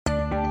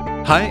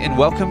Hi, and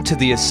welcome to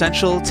the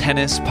Essential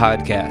Tennis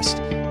Podcast,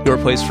 your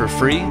place for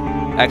free,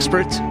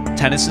 expert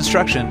tennis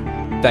instruction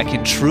that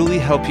can truly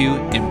help you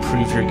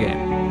improve your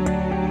game.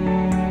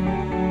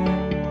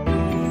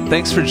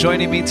 Thanks for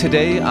joining me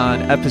today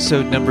on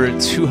episode number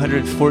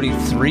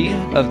 243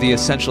 of the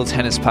Essential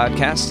Tennis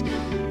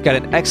Podcast. Got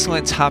an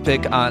excellent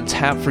topic on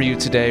tap for you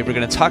today. We're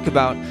going to talk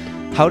about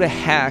how to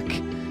hack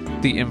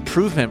the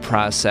improvement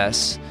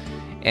process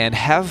and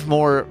have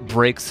more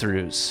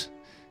breakthroughs.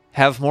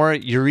 Have more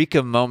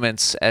eureka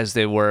moments, as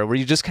they were, where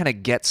you just kind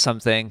of get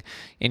something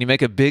and you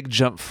make a big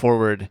jump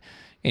forward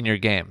in your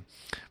game.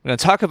 We're going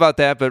to talk about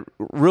that, but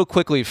real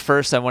quickly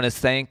first, I want to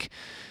thank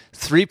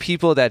 3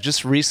 people that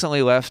just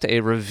recently left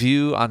a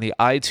review on the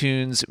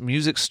iTunes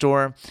Music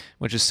Store,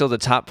 which is still the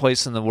top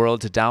place in the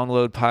world to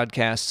download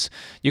podcasts.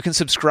 You can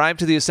subscribe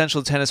to the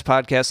Essential Tennis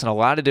Podcast in a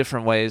lot of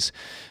different ways,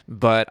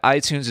 but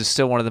iTunes is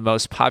still one of the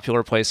most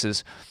popular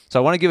places. So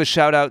I want to give a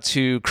shout out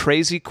to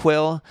Crazy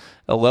Quill,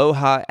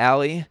 Aloha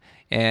Alley,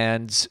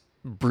 and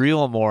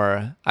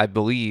Breelmore, I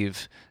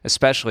believe,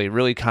 especially.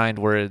 Really kind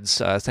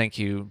words. Thank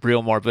you,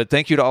 Breelmore. But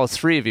thank you to all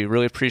 3 of you.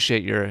 Really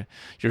appreciate your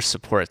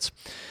support.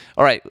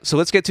 All right, so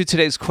let's get to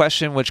today's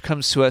question, which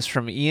comes to us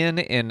from Ian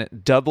in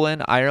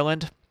Dublin,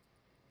 Ireland.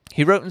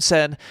 He wrote and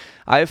said,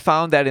 I have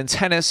found that in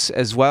tennis,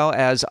 as well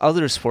as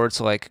other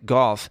sports like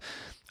golf,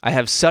 I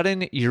have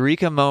sudden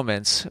eureka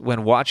moments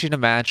when watching a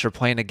match or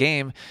playing a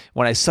game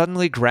when I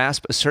suddenly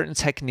grasp a certain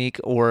technique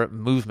or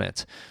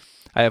movement.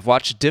 I have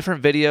watched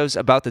different videos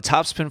about the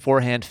topspin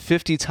forehand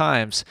 50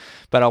 times,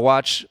 but I'll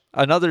watch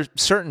another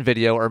certain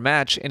video or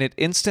match and it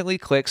instantly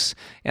clicks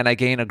and I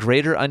gain a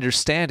greater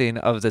understanding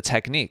of the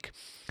technique.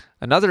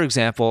 Another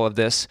example of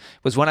this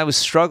was when I was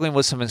struggling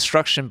with some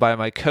instruction by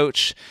my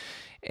coach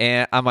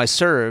on my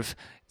serve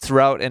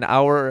throughout an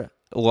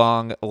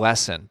hour-long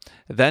lesson.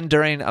 Then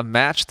during a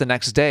match the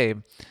next day,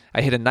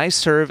 I hit a nice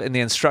serve and the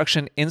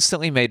instruction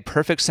instantly made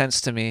perfect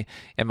sense to me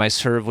and my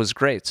serve was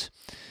great.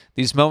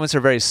 These moments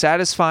are very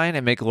satisfying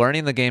and make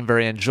learning the game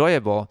very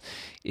enjoyable.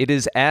 It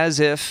is as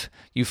if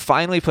you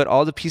finally put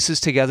all the pieces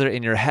together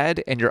in your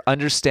head and your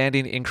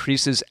understanding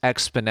increases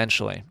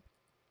exponentially.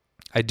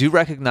 I do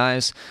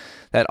recognize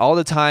that all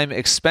the time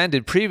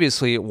expended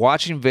previously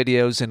watching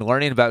videos and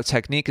learning about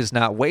technique is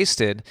not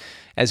wasted,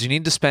 as you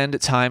need to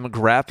spend time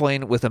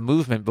grappling with a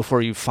movement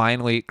before you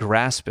finally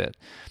grasp it.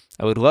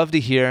 I would love to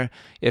hear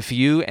if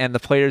you and the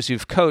players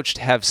you've coached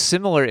have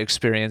similar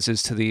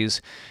experiences to these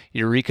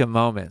eureka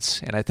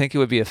moments, and I think it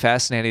would be a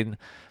fascinating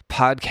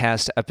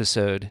podcast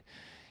episode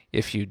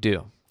if you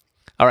do.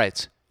 All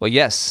right, well,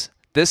 yes,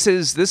 this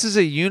is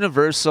a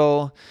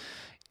universal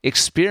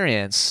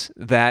experience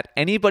that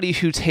anybody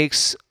who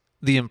takes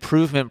the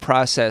improvement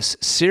process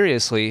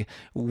seriously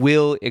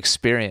will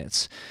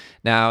experience.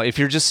 Now, if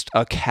you're just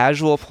a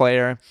casual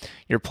player,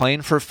 you're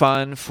playing for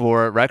fun,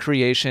 for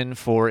recreation,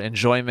 for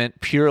enjoyment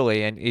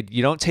purely, and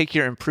you don't take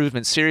your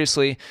improvement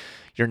seriously,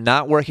 you're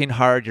not working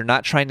hard, you're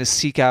not trying to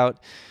seek out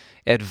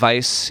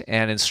advice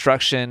and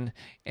instruction,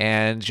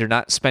 and you're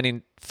not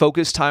spending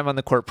focused time on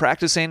the court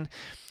practicing,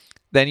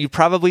 then you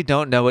probably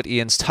don't know what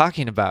Ian's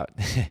talking about.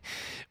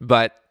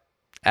 But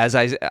as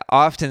I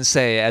often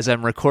say, as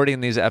I'm recording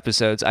these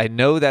episodes, I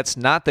know that's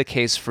not the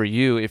case for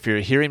you if you're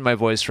hearing my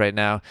voice right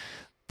now.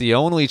 The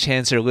only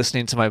chance you're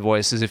listening to my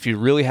voice is if you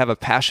really have a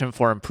passion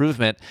for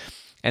improvement.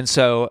 And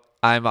so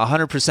I'm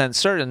 100%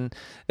 certain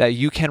that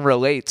you can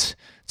relate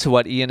to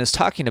what Ian is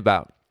talking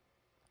about.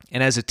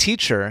 And as a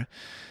teacher,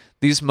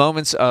 these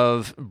moments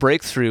of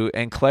breakthrough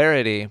and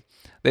clarity,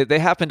 they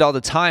happened all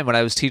the time when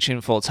I was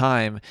teaching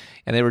full-time,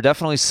 and they were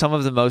definitely some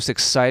of the most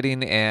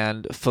exciting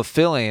and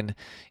fulfilling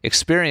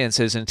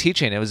experiences in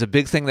teaching. It was a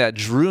big thing that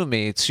drew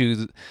me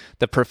to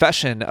the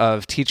profession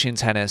of teaching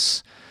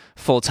tennis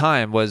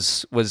full-time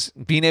was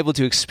being able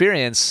to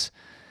experience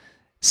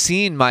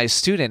seeing my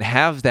student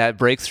have that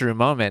breakthrough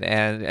moment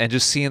and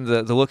just seeing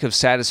the look of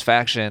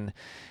satisfaction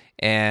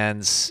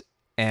and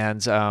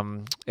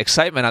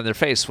excitement on their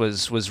face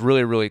was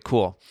really, really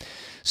cool.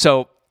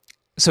 So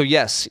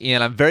yes,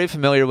 Ian, I'm very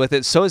familiar with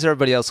it. So is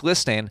everybody else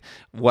listening.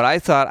 What I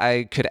thought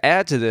I could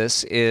add to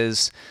this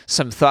is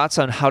some thoughts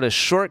on how to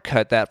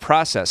shortcut that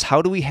process.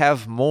 How do we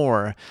have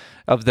more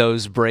of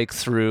those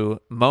breakthrough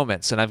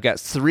moments? And I've got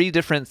 3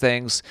 different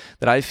things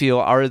that I feel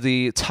are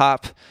the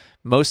top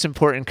most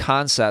important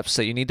concepts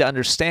that you need to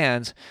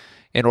understand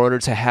in order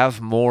to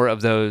have more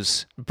of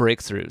those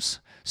breakthroughs.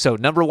 So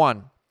number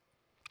 1,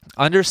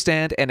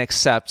 understand and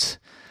accept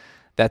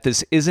that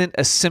this isn't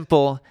a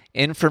simple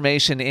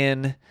information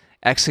in,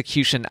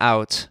 execution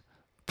out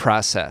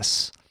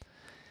process.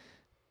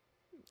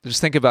 Just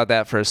think about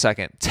that for a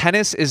second.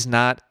 Tennis is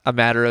not a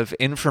matter of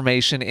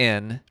information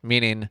in,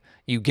 meaning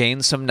you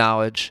gain some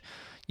knowledge,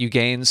 you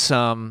gain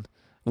some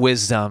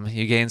wisdom,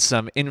 you gain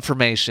some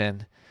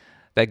information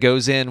that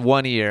goes in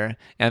one ear,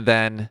 and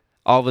then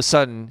all of a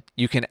sudden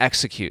you can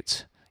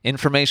execute.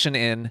 Information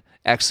in,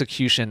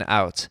 execution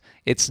out.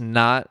 It's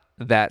not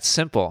that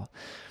simple.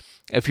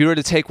 If you were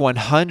to take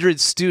 100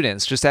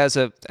 students, just as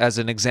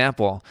an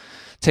example,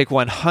 take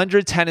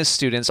 100 tennis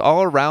students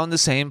all around the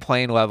same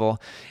playing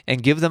level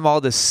and give them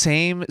all the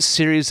same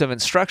series of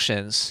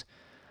instructions,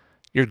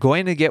 you're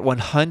going to get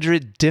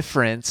 100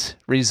 different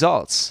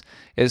results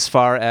as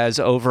far as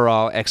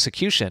overall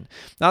execution.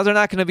 Now, they're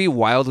not going to be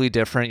wildly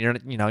different. You're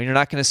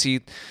not going to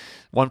see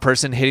one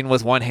person hitting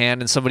with one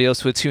hand and somebody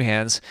else with two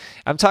hands.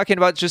 I'm talking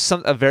about just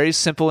a very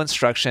simple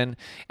instruction.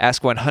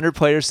 Ask 100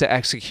 players to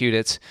execute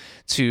it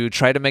to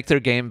try to make their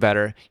game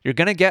better. You're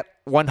going to get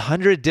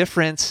 100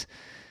 different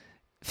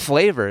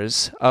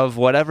flavors of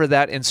whatever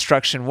that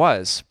instruction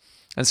was.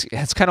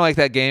 It's kind of like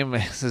that game.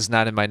 This is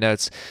not in my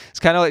notes. It's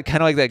kind of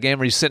like that game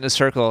where you sit in a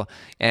circle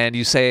and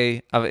you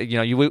say,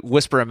 you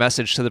whisper a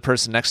message to the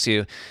person next to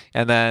you,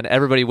 and then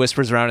everybody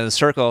whispers around in the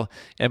circle,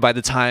 and by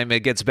the time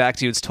it gets back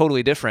to you, it's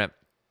totally different.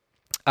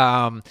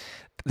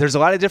 There's a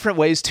lot of different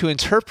ways to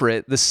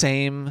interpret the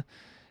same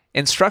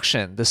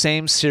instruction, the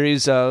same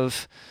series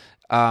of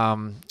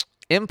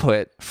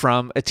input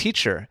from a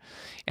teacher.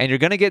 And you're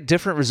going to get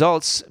different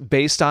results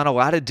based on a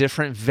lot of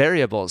different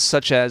variables,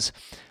 such as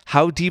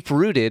how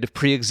deep-rooted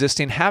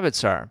pre-existing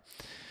habits are.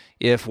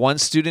 If one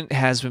student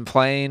has been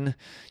playing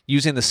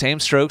using the same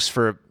strokes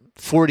for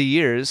 40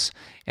 years,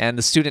 and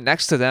the student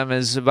next to them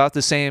is about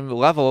the same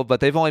level, but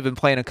they've only been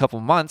playing a couple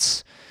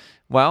months,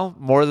 well,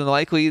 more than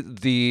likely,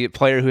 the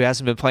player who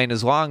hasn't been playing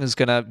as long is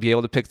going to be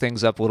able to pick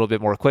things up a little bit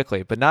more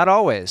quickly. But not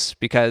always,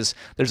 because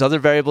there's other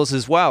variables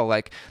as well,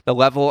 like the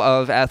level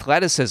of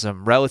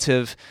athleticism,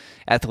 relative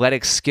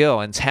athletic skill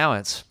and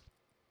talent,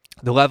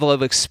 the level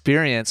of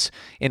experience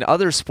in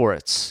other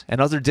sports and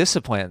other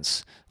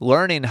disciplines,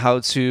 learning how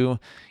to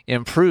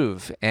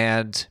improve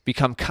and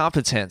become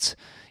competent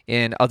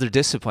in other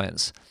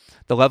disciplines,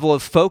 the level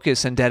of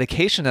focus and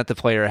dedication that the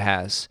player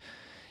has,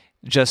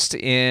 just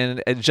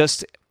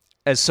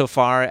as so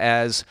far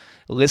as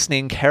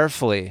listening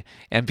carefully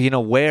and being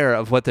aware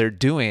of what they're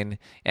doing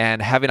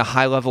and having a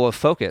high level of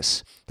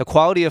focus, the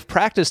quality of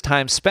practice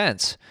time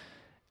spent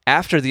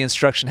after the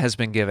instruction has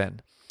been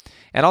given,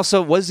 and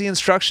also was the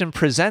instruction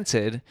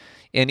presented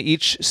in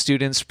each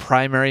student's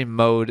primary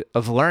mode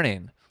of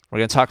learning. We're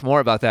going to talk more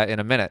about that in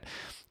a minute.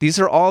 These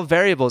are all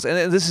variables,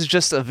 and this is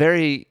just a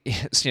very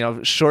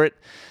short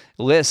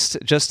list,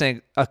 just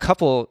a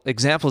couple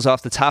examples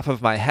off the top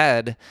of my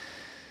head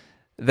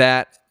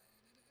that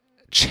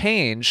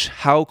change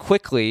how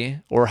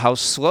quickly or how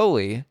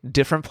slowly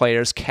different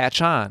players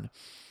catch on.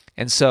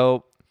 And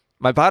so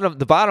the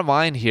bottom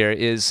line here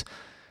is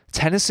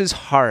tennis is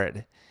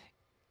hard.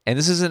 And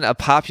this isn't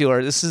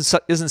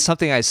isn't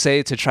something I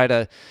say to try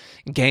to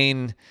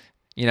gain,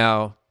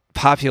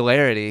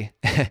 popularity.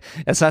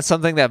 That's not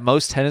something that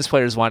most tennis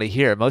players want to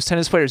hear. Most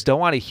tennis players don't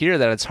want to hear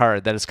that it's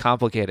hard, that it's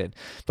complicated.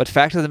 But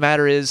fact of the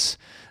matter is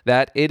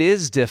that it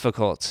is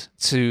difficult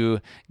to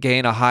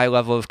gain a high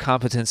level of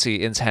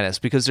competency in tennis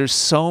because there's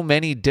so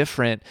many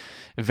different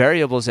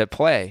variables at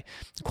play.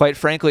 Quite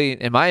frankly,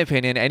 in my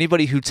opinion,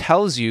 anybody who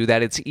tells you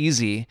that it's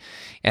easy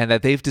and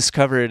that they've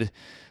discovered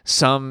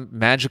some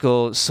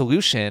magical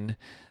solution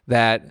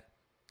that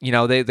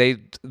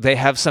they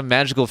have some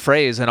magical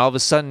phrase and all of a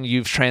sudden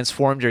you've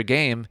transformed your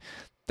game,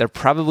 they're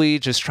probably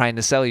just trying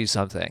to sell you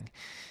something.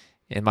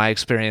 In my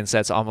experience,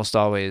 that's almost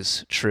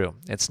always true.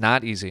 It's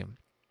not easy.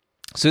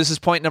 So this is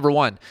point number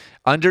one.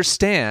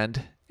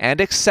 Understand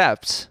and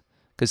accept,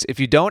 because if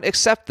you don't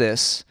accept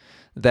this,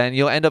 then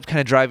you'll end up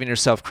kind of driving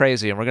yourself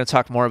crazy. And we're going to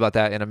talk more about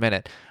that in a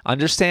minute.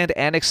 Understand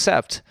and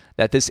accept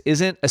that this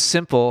isn't a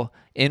simple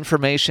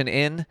information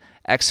in,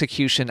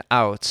 execution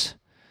out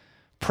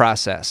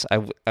process.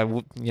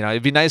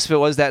 It'd be nice if it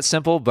was that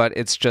simple, but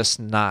it's just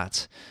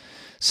not.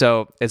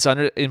 So it's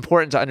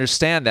important to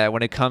understand that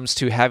when it comes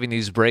to having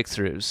these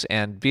breakthroughs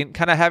and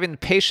having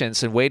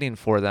patience and waiting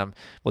for them.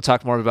 We'll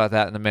talk more about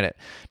that in a minute.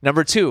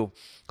 Number two,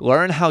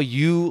 learn how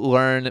you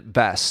learn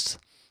best.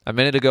 A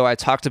minute ago, I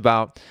talked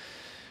about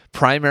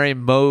primary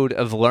mode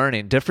of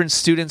learning. Different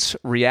students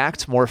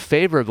react more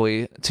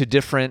favorably to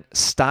different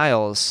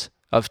styles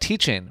of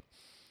teaching.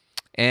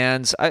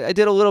 And I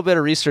did a little bit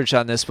of research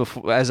on this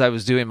before, as I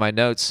was doing my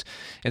notes.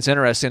 It's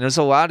interesting. There's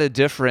a lot of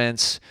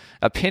different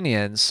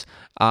opinions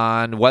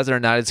on whether or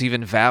not it's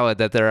even valid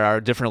that there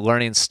are different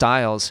learning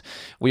styles.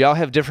 We all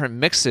have different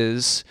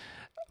mixes,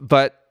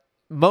 but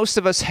most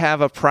of us have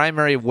a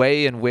primary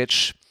way in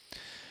which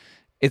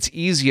it's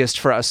easiest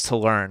for us to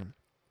learn.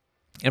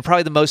 And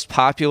probably the most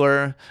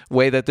popular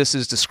way that this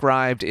is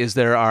described is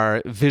there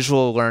are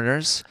visual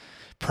learners,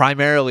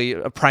 primary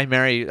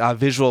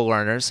visual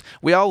learners.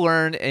 We all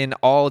learn in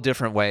all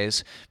different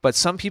ways, but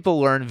some people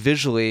learn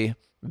visually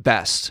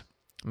best,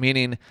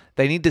 meaning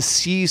they need to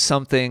see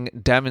something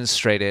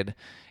demonstrated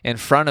in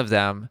front of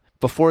them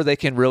before they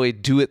can really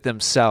do it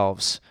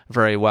themselves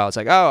very well. It's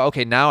like, oh,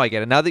 okay, now I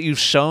get it. Now that you've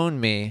shown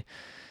me,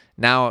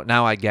 now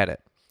I get it.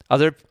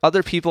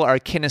 Other people are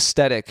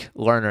kinesthetic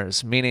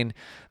learners, meaning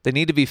they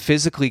need to be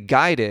physically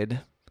guided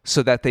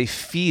so that they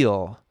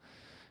feel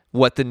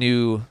what the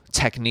new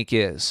technique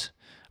is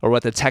or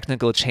what the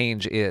technical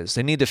change is.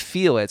 They need to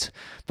feel it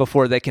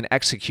before they can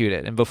execute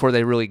it and before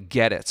they really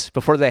get it,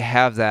 before they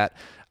have that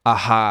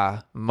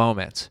aha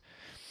moment.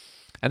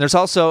 And there's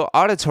also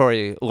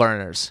auditory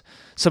learners.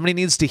 Somebody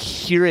needs to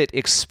hear it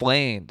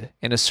explained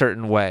in a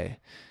certain way.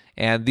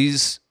 And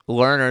these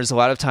learners a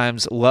lot of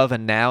times love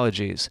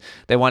analogies.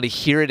 They want to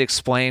hear it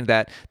explained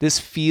that this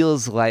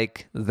feels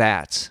like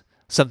that,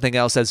 something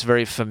else that's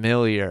very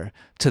familiar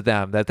to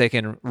them that they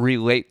can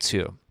relate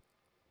to.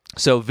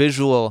 So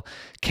visual,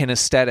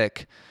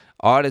 kinesthetic,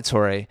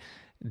 auditory,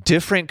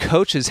 different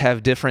coaches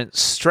have different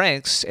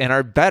strengths and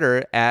are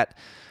better at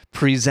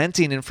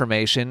presenting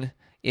information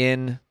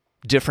in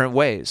different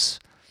ways.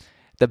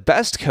 The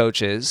best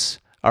coaches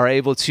are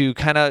able to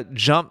kind of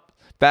jump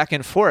back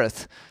and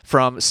forth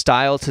from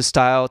style to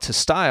style to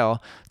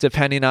style,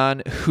 depending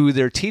on who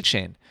they're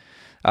teaching.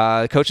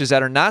 Coaches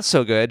that are not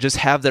so good just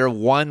have their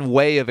one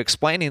way of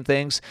explaining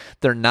things.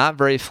 They're not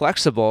very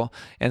flexible,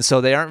 and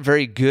so they aren't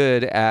very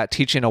good at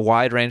teaching a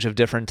wide range of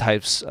different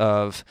types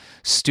of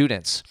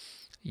students.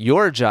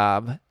 Your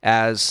job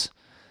as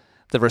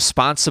the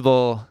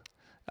responsible,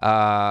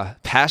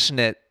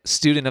 passionate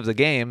student of the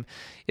game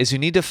is you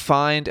need to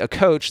find a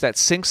coach that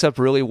syncs up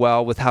really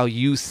well with how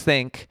you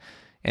think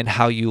and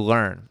how you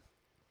learn.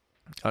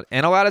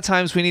 And a lot of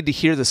times we need to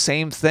hear the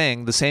same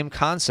thing, the same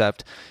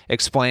concept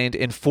explained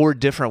in 4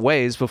 different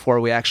ways before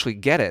we actually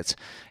get it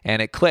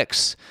and it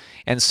clicks.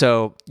 And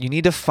so you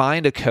need to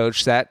find a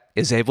coach that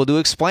is able to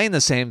explain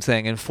the same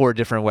thing in 4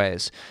 different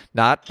ways.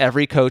 Not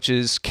every coach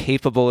is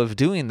capable of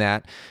doing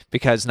that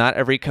because not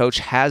every coach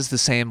has the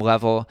same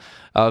level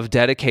of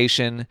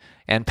dedication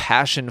and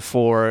passion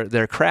for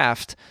their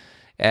craft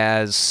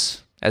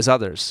as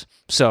others.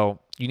 So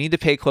you need to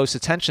pay close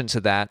attention to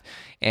that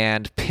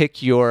and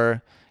pick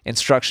your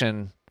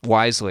instruction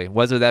wisely,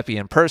 whether that be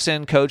in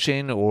person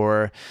coaching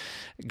or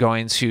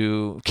going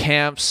to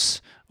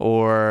camps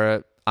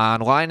or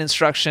online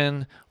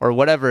instruction or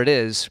whatever it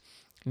is.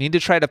 You need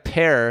to try to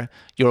pair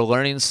your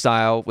learning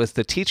style with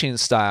the teaching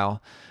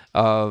style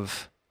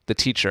of the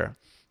teacher.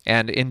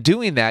 And in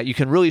doing that, you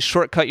can really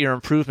shortcut your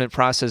improvement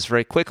process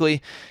very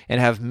quickly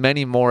and have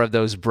many more of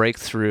those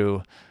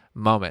breakthrough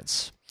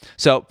moments.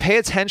 So pay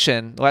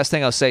attention, last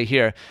thing I'll say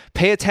here,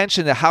 pay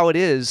attention to how it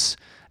is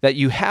that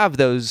you have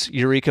those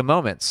eureka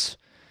moments.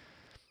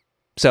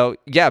 So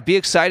yeah, be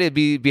excited,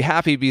 be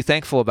happy, be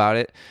thankful about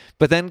it,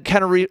 but then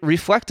kind of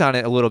reflect on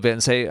it a little bit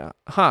and say,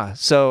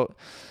 so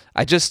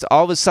I just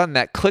all of a sudden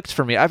that clicked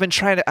for me. I've been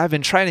trying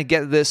to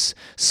get this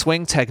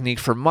swing technique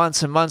for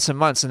months and months and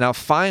months, and now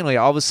finally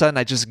all of a sudden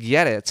I just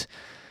get it.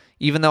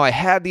 Even though I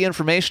had the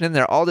information in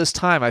there all this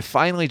time, I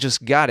finally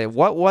just got it.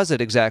 What was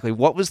it exactly?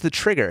 What was the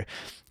trigger?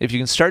 If you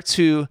can start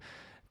to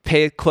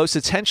pay close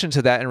attention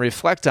to that and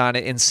reflect on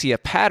it and see a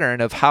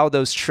pattern of how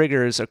those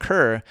triggers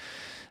occur,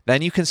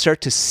 then you can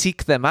start to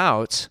seek them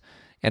out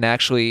and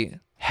actually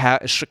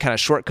kind of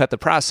shortcut the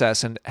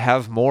process and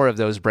have more of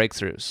those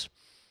breakthroughs.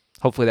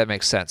 Hopefully that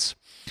makes sense.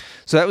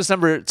 So that was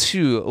number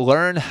 2,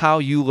 learn how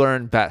you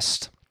learn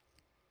best.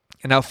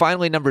 And now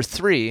finally, number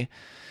three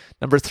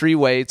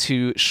way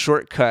to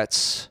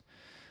shortcuts,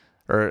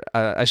 or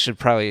I should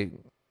probably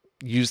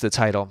use the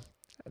title.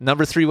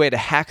 Number 3 way to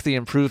hack the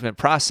improvement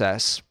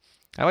process.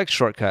 I like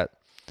shortcut.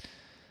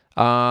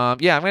 I'm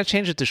going to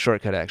change it to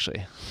shortcut,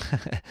 actually.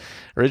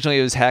 Originally,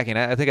 it was hacking.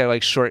 I think I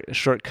like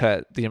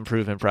shortcut the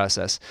improvement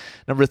process.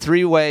 Number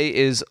 3 way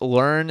is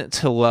learn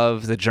to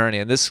love the journey.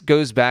 And this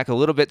goes back a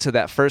little bit to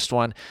that first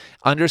one.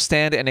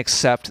 Understand and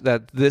accept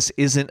that this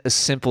isn't a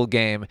simple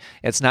game.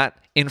 It's not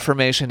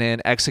information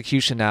in,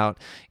 execution out.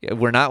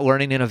 We're not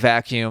learning in a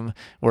vacuum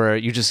where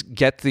you just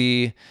get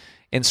the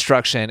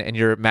instruction and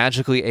you're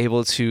magically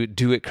able to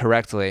do it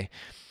correctly.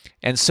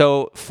 And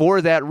so for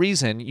that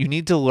reason, you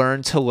need to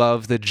learn to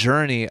love the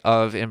journey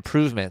of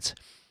improvement.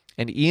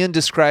 And Ian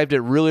described it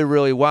really,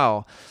 really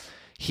well.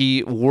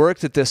 He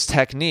worked at this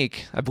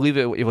technique. I believe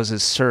it was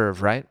his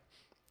serve, right?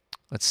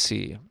 Let's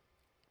see.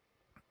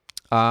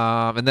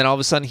 And then all of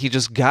a sudden he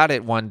just got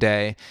it one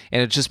day,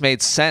 and it just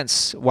made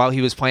sense while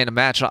he was playing a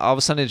match. All of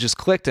a sudden it just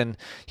clicked, and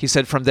he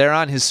said from there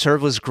on his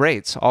serve was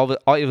great.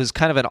 It was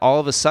kind of an all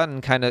of a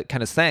sudden kind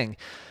of thing.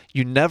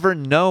 You never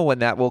know when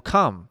that will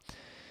come.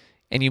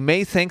 And you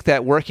may think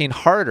that working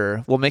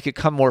harder will make it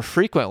come more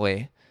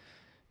frequently,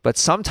 but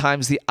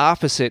sometimes the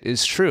opposite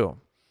is true.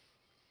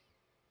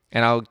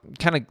 And I'll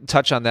kind of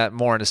touch on that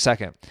more in a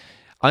second.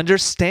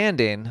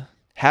 Understanding,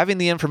 having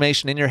the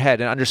information in your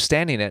head and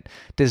understanding it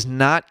does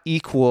not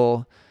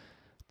equal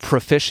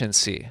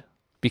proficiency,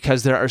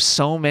 because there are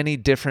so many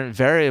different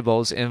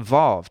variables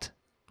involved,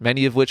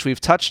 many of which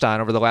we've touched on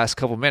over the last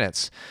couple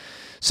minutes.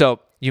 So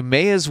you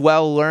may as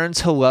well learn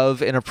to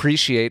love and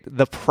appreciate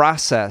the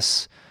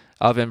process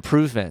of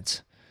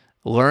improvement,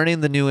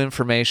 learning the new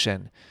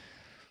information,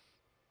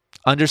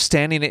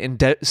 understanding it in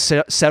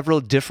several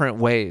different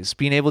ways,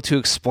 being able to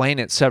explain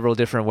it several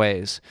different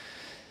ways,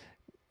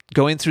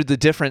 going through the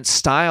different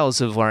styles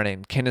of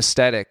learning,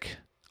 kinesthetic,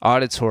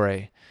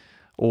 auditory,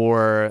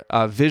 or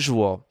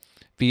visual.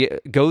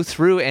 Go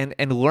through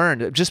and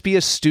learn. Just be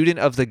a student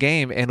of the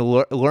game and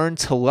learn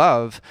to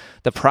love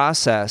the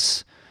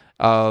process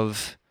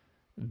of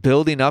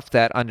building up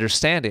that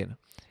understanding.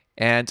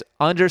 and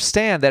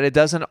understand that it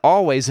doesn't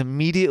always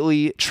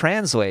immediately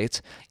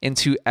translate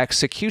into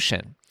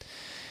execution.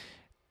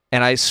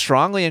 And I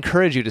strongly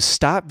encourage you to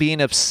stop being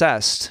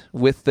obsessed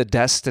with the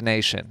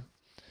destination.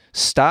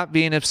 Stop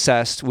being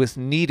obsessed with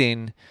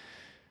needing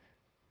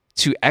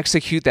to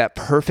execute that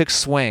perfect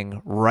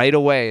swing right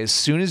away. As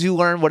soon as you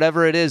learn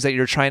whatever it is that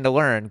you're trying to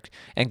learn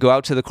and go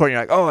out to the court, and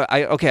you're like, oh,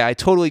 I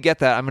totally get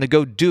that. I'm going to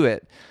go do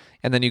it.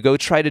 And then you go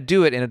try to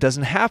do it and it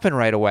doesn't happen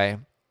right away.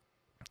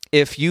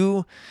 If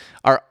you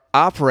are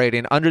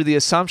operating under the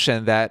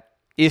assumption that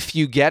if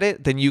you get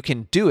it, then you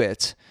can do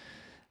it,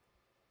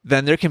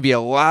 then there can be a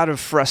lot of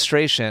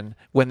frustration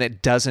when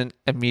it doesn't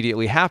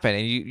immediately happen.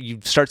 And you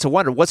start to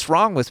wonder, what's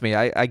wrong with me?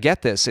 I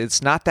get this.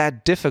 It's not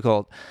that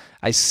difficult.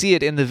 I see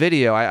it in the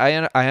video.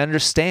 I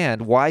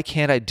understand. Why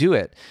can't I do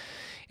it?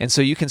 And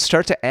so you can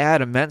start to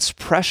add immense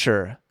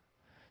pressure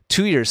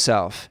to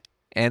yourself.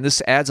 And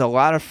this adds a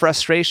lot of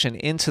frustration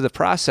into the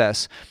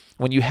process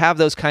when you have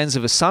those kinds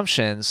of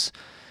assumptions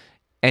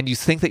and you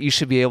think that you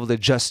should be able to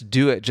just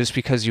do it just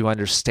because you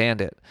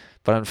understand it.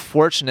 But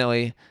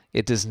unfortunately,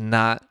 it does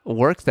not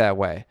work that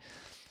way.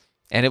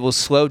 And it will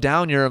slow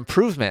down your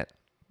improvement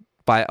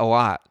by a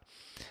lot.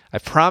 I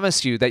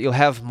promise you that you'll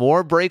have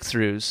more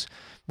breakthroughs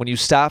when you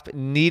stop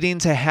needing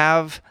to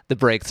have the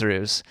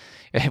breakthroughs.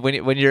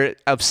 When you're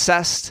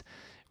obsessed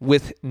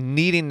with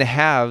needing to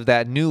have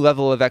that new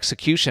level of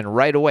execution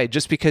right away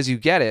just because you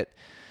get it,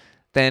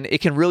 then it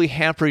can really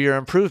hamper your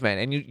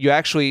improvement. And you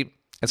actually,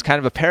 it's kind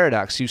of a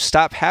paradox. You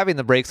stop having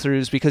the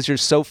breakthroughs because you're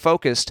so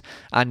focused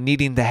on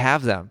needing to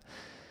have them.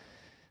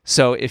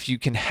 So if you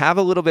can have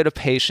a little bit of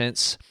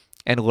patience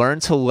and learn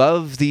to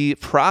love the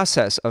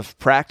process of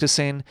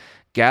practicing,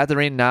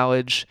 gathering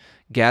knowledge,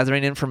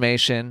 gathering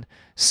information,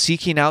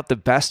 seeking out the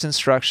best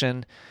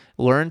instruction,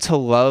 learn to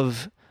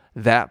love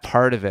that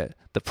part of it.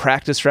 The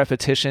practice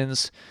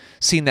repetitions,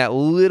 seeing that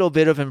little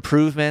bit of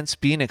improvements,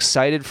 being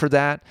excited for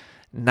that,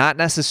 not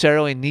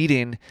necessarily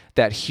needing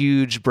that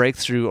huge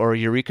breakthrough or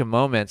eureka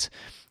moment.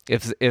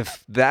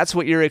 If that's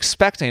what you're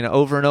expecting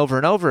over and over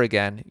and over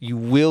again, you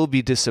will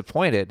be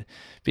disappointed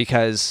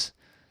because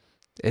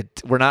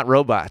we're not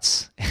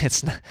robots.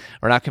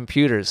 We're not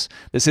computers.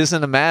 This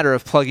isn't a matter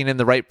of plugging in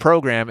the right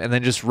program and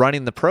then just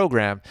running the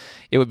program.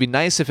 It would be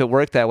nice if it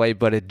worked that way,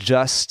 but it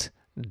just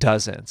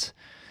doesn't.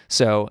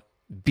 So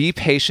be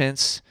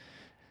patient.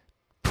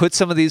 Put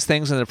some of these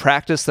things into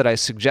practice that I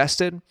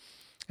suggested,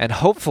 and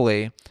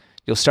hopefully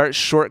you'll start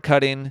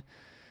shortcutting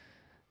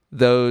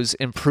those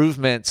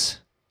improvements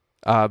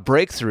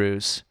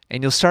breakthroughs,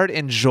 and you'll start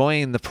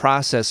enjoying the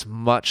process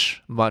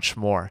much, much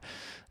more.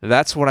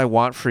 That's what I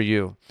want for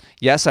you.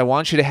 Yes, I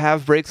want you to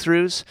have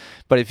breakthroughs,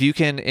 but if you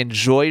can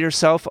enjoy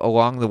yourself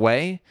along the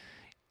way,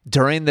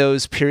 during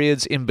those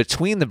periods in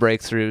between the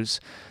breakthroughs,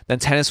 then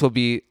tennis will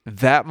be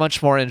that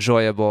much more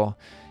enjoyable,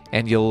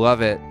 and you'll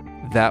love it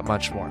that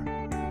much more.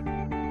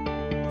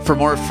 For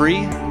more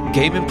free,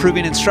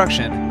 game-improving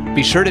instruction,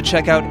 be sure to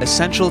check out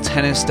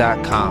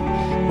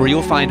EssentialTennis.com, where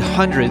you'll find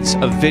hundreds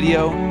of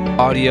video,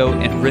 audio,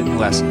 and written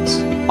lessons.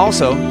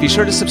 Also, be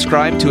sure to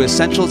subscribe to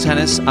Essential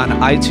Tennis on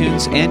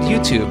iTunes and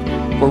YouTube,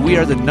 where we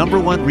are the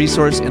 #1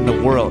 resource in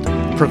the world,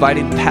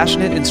 providing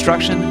passionate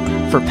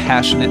instruction for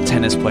passionate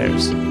tennis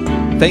players.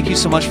 Thank you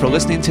so much for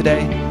listening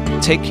today.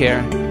 Take care,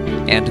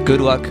 and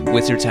good luck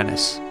with your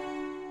tennis.